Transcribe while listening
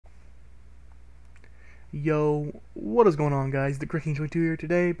Yo, what is going on, guys? The King22 here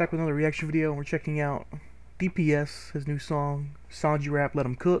today, back with another reaction video, and we're checking out DPS, his new song, Sanji Rap Let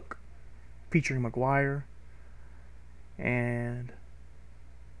 'Em Cook, featuring McGwire, and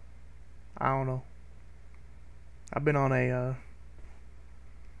I don't know. I've been on a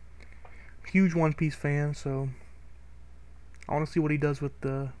huge One Piece fan, so I want to see what he does with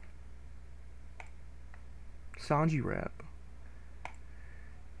the Sanji Rap.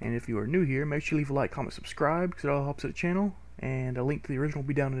 And if you are new here, make sure you leave a like, comment, subscribe, because it all helps the channel. And a link to the original will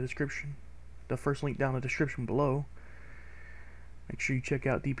be down in the description. The first link down in the description below. Make sure you check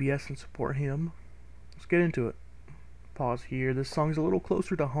out DPS and support him. Let's get into it. Pause here. This song is a little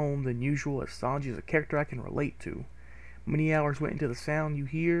closer to home than usual, as Sanji is a character I can relate to. Many hours went into the sound you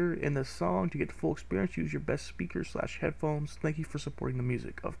hear in this song. To get the full experience, use your best speakers/headphones. Thank you for supporting the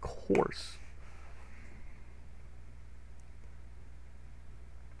music. Of course.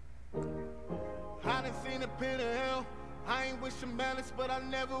 I done seen a pit of hell. I ain't wish him balance, but I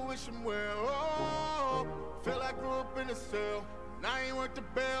never wish him well. Oh, feel like I grew up in a cell. And I ain't worth the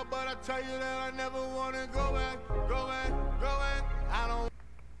bell, but I tell you that I never wanna go back. I don't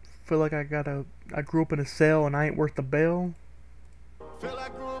feel like I grew up in a cell and I ain't worth the bell. feel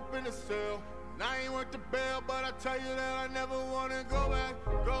like I grew up in a cell. And I ain't worth the bell, but I tell you that I never wanna go back.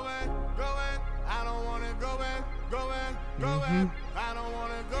 I don't wanna go back. I don't wanna go back. I don't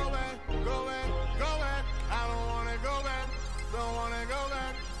wanna go back.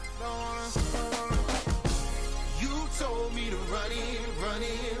 Don't wanna. You told me to run it.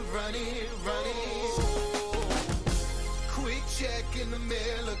 Quick check in the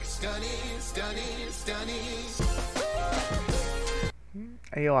mail, look stunning.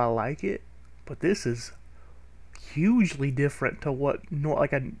 Hey, yo, I like it, but this is hugely different to what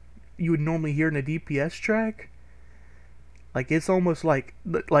you would normally hear in a DPS track. Like, it's almost like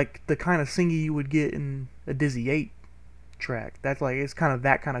the kind of singy you would get in a Dizzy 8 track. That's like, it's kind of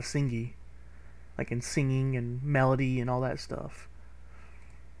that kind of singy, like in singing and melody and all that stuff.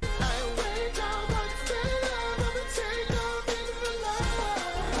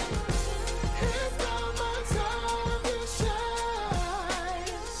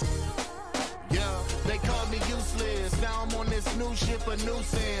 New ship, a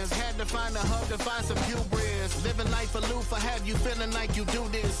nuisance. Had to find a hub to find some hubris. Living life aloof, I have you feeling like you do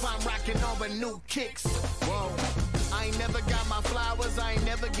this. I'm rocking over new kicks. Whoa, I ain't never got my flowers, I ain't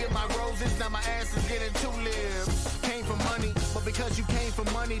never get my roses. Now my ass is getting 2 lives. Came from money, but because you came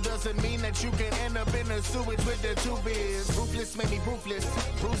from money doesn't mean that you can end up in the sewage with the 2 biz. Ruthless made me ruthless.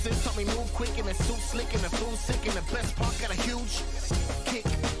 Bruises taught me move quick, and the suit slick, and the food sick, and the best part got a huge kick.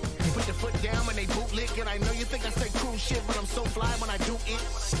 Put the foot down when they bootlick, and I know you think I say cool shit, but I'm so fly when I do it.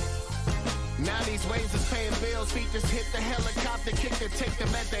 Now these waves is paying bills, feet just hit the helicopter, kick to take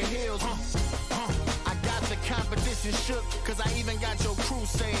them at their heels. I got the competition shook, cause I even got your crew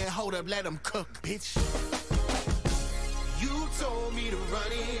saying, hold up, let them cook, bitch. You told me to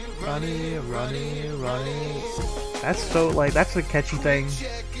run it. That's so, like, that's a catchy thing.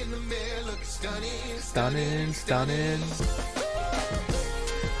 Stunning.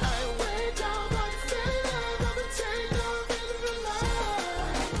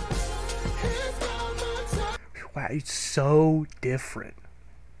 Wow, it's so different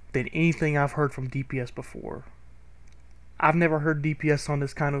than anything I've heard from DPS before. I've never heard DPS on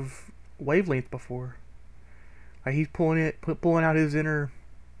this kind of wavelength before. Like, he's pulling out his inner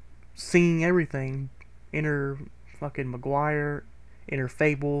singing everything, inner fucking McGwire, inner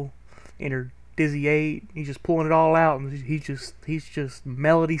Fable, inner Dizzy 8. He's just pulling it all out, and he's just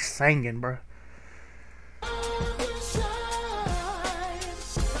melody singing, bruh.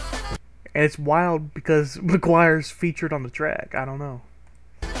 And it's wild because McGwire's featured on the track. I don't know.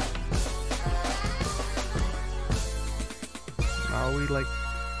 Are we like...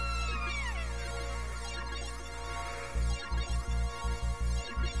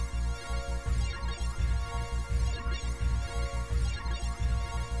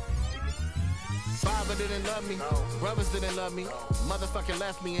 Father didn't love me, brothers didn't love me, motherfucking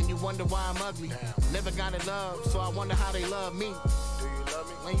left me, and you wonder why I'm ugly. Never got in love, so I wonder how they love me.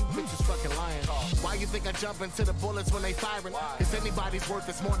 Man, you bitches fucking lying. Why you think I jump into the bullets when they firing? If anybody's worth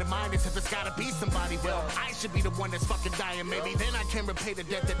it's more than mine, it's if it's gotta be somebody. Well, I should be the one that's fucking dying. Maybe then I can repay the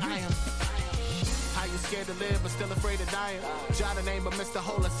debt that I am. How you scared to live but still afraid of dying? Jot a name but missed the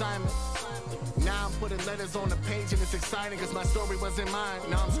whole assignment. Now I'm putting letters on the page and it's exciting cause my story wasn't mine.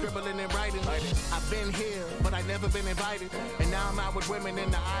 Now I'm scribbling and writing. I've been here, but I never been invited. And now I'm out with women in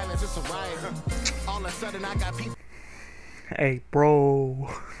the islands, it's a riot. All of a sudden I got people. Hey, bro,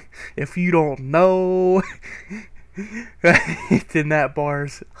 if you don't know, then that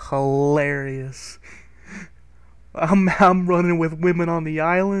bar's hilarious. I'm running with women on the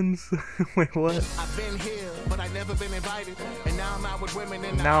islands. Wait, what? I've been here, but I never been invited. And now I'm out with women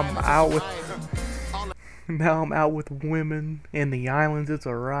in the Now I'm islands, out it's a with riot. now I'm out with women in the islands. It's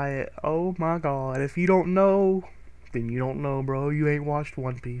a riot. Oh my god! If you don't know, then you don't know, bro. You ain't watched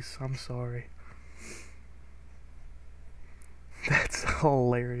One Piece. I'm sorry. That's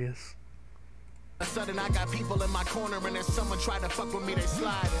hilarious. All of a sudden I got people in my corner, and if someone try to fuck with me, they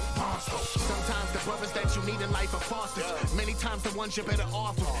slide. Sometimes the brothers that you need in life are fosters. Many times the ones you better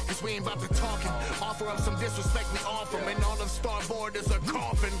offer, cause we ain't about to talk and offer up some disrespect, we offer. And all of starboard is a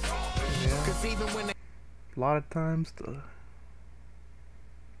coffin. Cause even when they A lot of times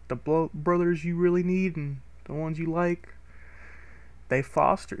the brothers you really need and the ones you like, they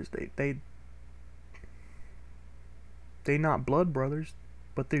fosters. They not blood brothers,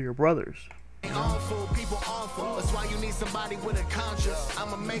 but they're your brothers. awful, people awful. That's why you need somebody with a conscience.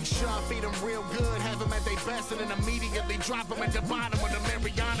 I'ma make sure I feed them real good, have them at their best, and then immediately drop them at the bottom of the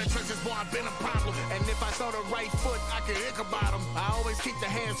Mariana Trenches. Boy, I've been a problem. And if I throw the right foot, I can Ichabod them. I always keep the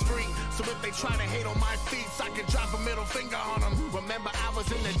hands free, so if they try to hate on my feet, I can drop a middle finger on them. Remember, I was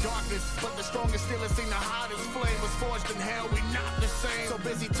in the darkness, but the strongest still has seen the hottest flame was forged in hell. We not the same. So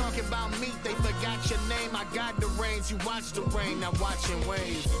busy talking about me, they forgot your name. I got the reins, you watch the rain, now watching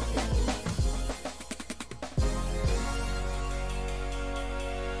waves.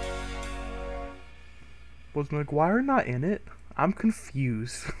 Was McGwire not in it? I'm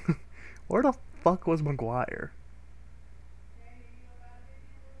confused. Where the fuck was McGwire?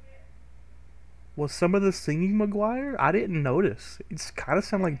 Was some of the singing McGwire? I didn't notice. It's kind of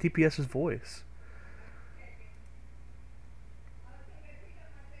sounded like DPS's voice.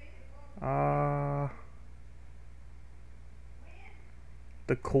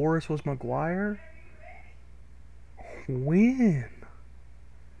 The chorus was McGwire? When?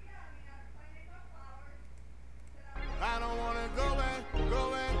 I don't wanna go back,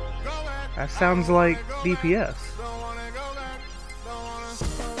 go back, go back. That sounds like DPS. Don't wanna go back, don't wanna.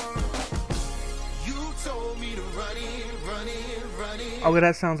 You told me to run in, run in, run in. Okay,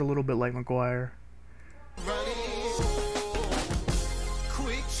 that sounds a little bit like McGwire. Run in.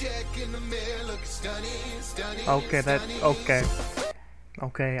 Quick check in the mail, look stunning, stunning. Okay, that stunning. okay.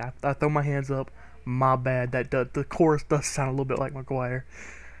 Okay, I throw my hands up. My bad. The chorus does sound a little bit like McGwire.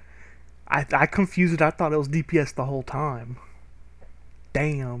 I confused it. I thought it was DPS the whole time.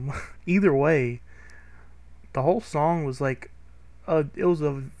 Damn. Either way, the whole song was like, it was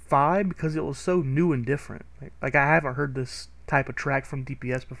a vibe because it was so new and different. Like I haven't heard this type of track from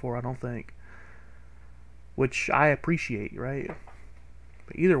DPS before, I don't think. Which I appreciate, right?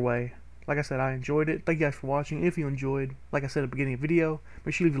 But either way, like I said, I enjoyed it. Thank you guys for watching. If you enjoyed, like I said at the beginning of the video,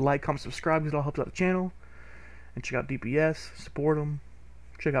 make sure you leave a like, comment, subscribe, because it all helps out the channel. And check out DPS, support them.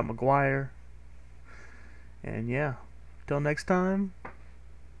 Check out McGwire. And yeah, till next time,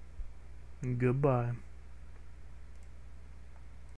 goodbye.